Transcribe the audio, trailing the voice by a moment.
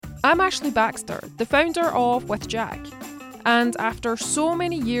I'm Ashley Baxter, the founder of With Jack. And after so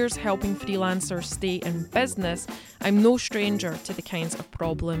many years helping freelancers stay in business, I'm no stranger to the kinds of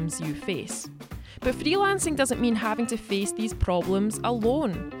problems you face. But freelancing doesn't mean having to face these problems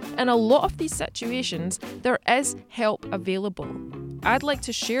alone. In a lot of these situations, there is help available. I'd like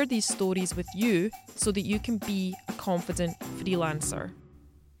to share these stories with you so that you can be a confident freelancer.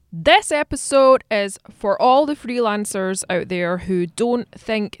 This episode is for all the freelancers out there who don't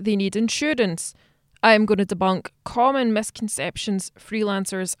think they need insurance. I am going to debunk common misconceptions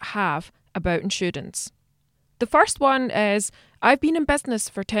freelancers have about insurance. The first one is, I've been in business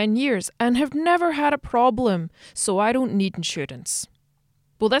for 10 years and have never had a problem, so I don't need insurance.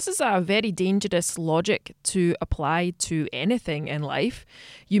 Well, this is a very dangerous logic to apply to anything in life.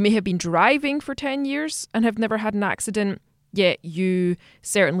 You may have been driving for 10 years and have never had an accident, yet you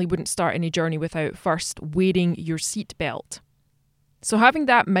certainly wouldn't start any journey without first wearing your seatbelt. So having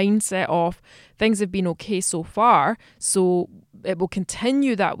that mindset of things have been okay so far, so it will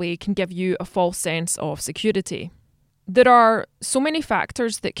continue that way, can give you a false sense of security. There are so many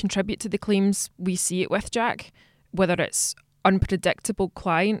factors that contribute to the claims we see at With Jack, whether it's unpredictable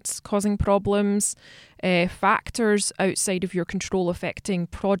clients causing problems, factors outside of your control affecting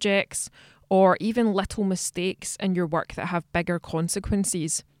projects, or even little mistakes in your work that have bigger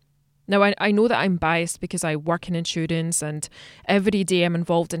consequences. Now, I know that I'm biased because I work in insurance and every day I'm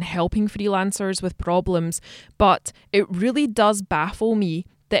involved in helping freelancers with problems, but it really does baffle me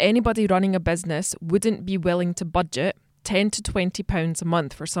that anybody running a business wouldn't be willing to budget £10 to £20 a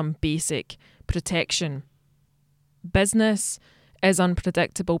month for some basic protection. Business is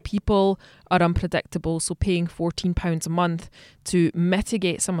unpredictable. People are unpredictable, so paying £14 a month to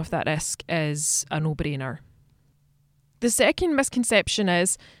mitigate some of that risk is a no-brainer. The second misconception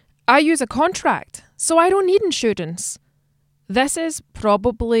is, I use a contract, so I don't need insurance. This is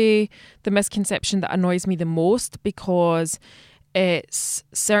probably the misconception that annoys me the most because it's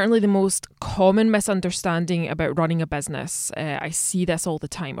certainly the most common misunderstanding about running a business. I see this all the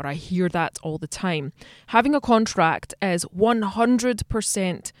time, or I hear that all the time. Having a contract is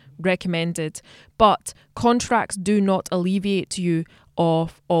 100% recommended, but contracts do not alleviate you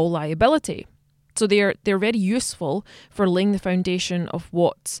of all liability. So they're very useful for laying the foundation of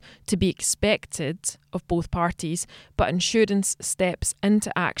what's to be expected of both parties, but insurance steps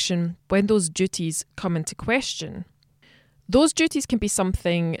into action when those duties come into question. Those duties can be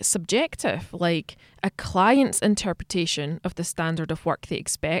something subjective, like a client's interpretation of the standard of work they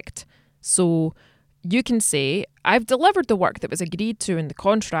expect. So you can say, I've delivered the work that was agreed to in the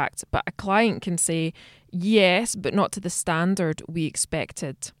contract, but a client can say, yes, but not to the standard we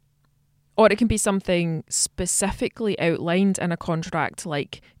expected. Or it can be something specifically outlined in a contract,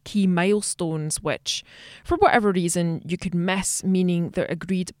 like key milestones, which, for whatever reason, you could miss, meaning the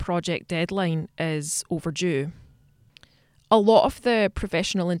agreed project deadline is overdue. A lot of the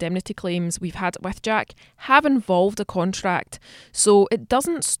professional indemnity claims we've had with Jack have involved a contract, so it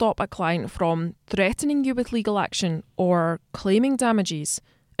doesn't stop a client from threatening you with legal action or claiming damages.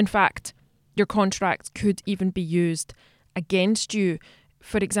 In fact, your contract could even be used against you.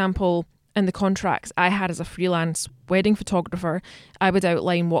 For example, in the contracts I had as a freelance wedding photographer, I would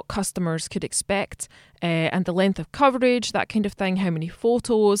outline what customers could expect and the length of coverage, that kind of thing, how many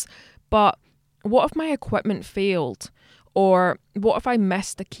photos. But what if my equipment failed? Or what if I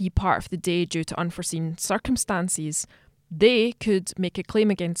missed a key part of the day due to unforeseen circumstances? They could make a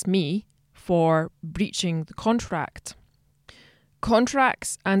claim against me for breaching the contract.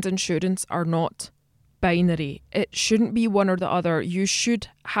 Contracts and insurance are not binary. It shouldn't be one or the other. You should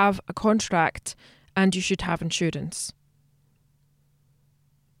have a contract and you should have insurance.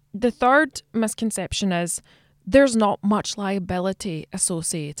 The third misconception is there's not much liability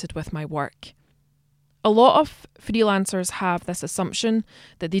associated with my work. A lot of freelancers have this assumption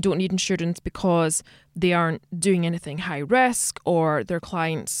that they don't need insurance because they aren't doing anything high risk or their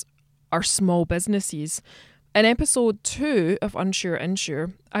clients are small businesses. In episode 2 of Unsure Insure,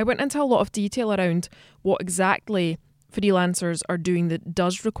 I went into a lot of detail around what exactly freelancers are doing that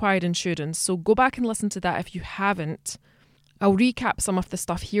does require insurance, so go back and listen to that if you haven't. I'll recap some of the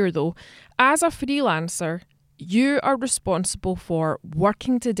stuff here though. As a freelancer, you are responsible for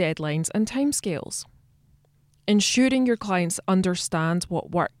working to deadlines and timescales, ensuring your clients understand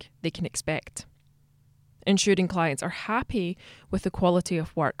what work they can expect, ensuring clients are happy with the quality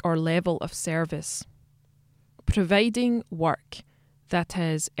of work or level of service, providing work that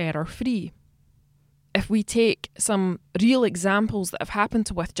is error-free. If we take some real examples that have happened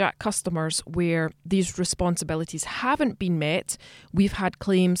to With Jack customers where these responsibilities haven't been met, we've had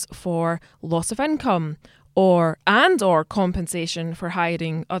claims for loss of income or compensation for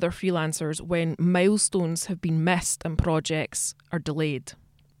hiring other freelancers when milestones have been missed and projects are delayed.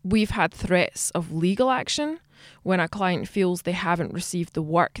 We've had threats of legal action when a client feels they haven't received the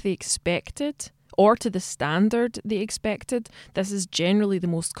work they expected or to the standard they expected. This is generally the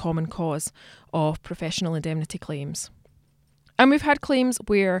most common cause of professional indemnity claims. And we've had claims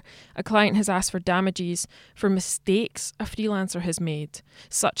where a client has asked for damages for mistakes a freelancer has made,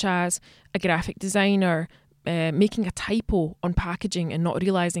 such as a graphic designer making a typo on packaging and not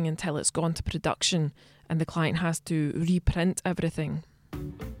realising until it's gone to production and the client has to reprint everything.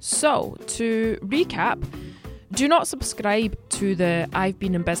 So, to recap, do not subscribe to the "I've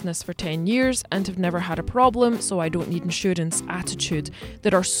been in business for 10 years and have never had a problem, so I don't need insurance" attitude.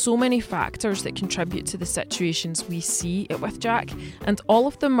 There are so many factors that contribute to the situations we see at WithJack, and all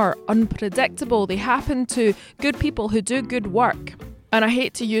of them are unpredictable. They happen to good people who do good work. And I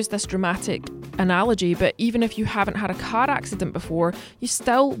hate to use this dramatic analogy, but even if you haven't had a car accident before, you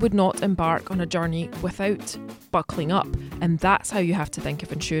still would not embark on a journey without buckling up. And that's how you have to think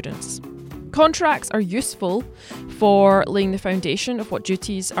of insurance. Contracts are useful for laying the foundation of what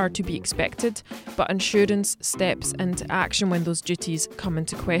duties are to be expected, but insurance steps into action when those duties come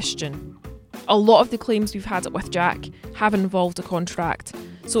into question. A lot of the claims we've had at WithJack have involved a contract,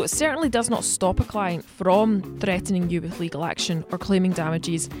 so it certainly does not stop a client from threatening you with legal action or claiming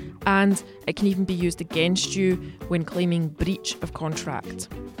damages, and it can even be used against you when claiming breach of contract.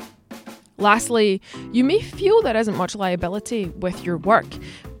 Lastly, you may feel there isn't much liability with your work,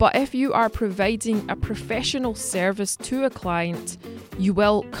 but if you are providing a professional service to a client, you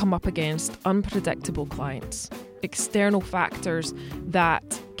will come up against unpredictable clients, external factors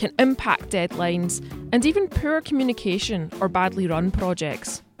that can impact deadlines, and even poor communication or badly run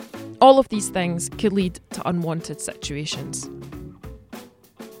projects. All of these things could lead to unwanted situations.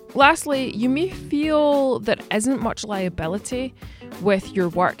 Lastly, you may feel there isn't much liability with your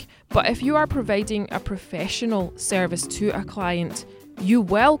work, but if you are providing a professional service to a client, you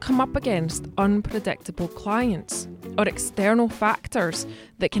will come up against unpredictable clients or external factors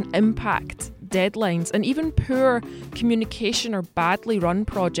that can impact deadlines and even poor communication or badly run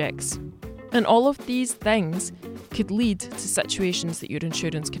projects. And all of these things could lead to situations that your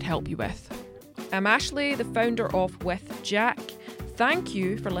insurance could help you with. I'm Ashley, the founder of WithJack. Thank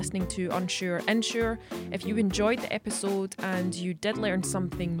you for listening to Unsure Insure. If you enjoyed the episode and you did learn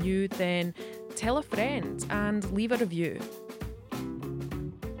something new, then tell a friend and leave a review.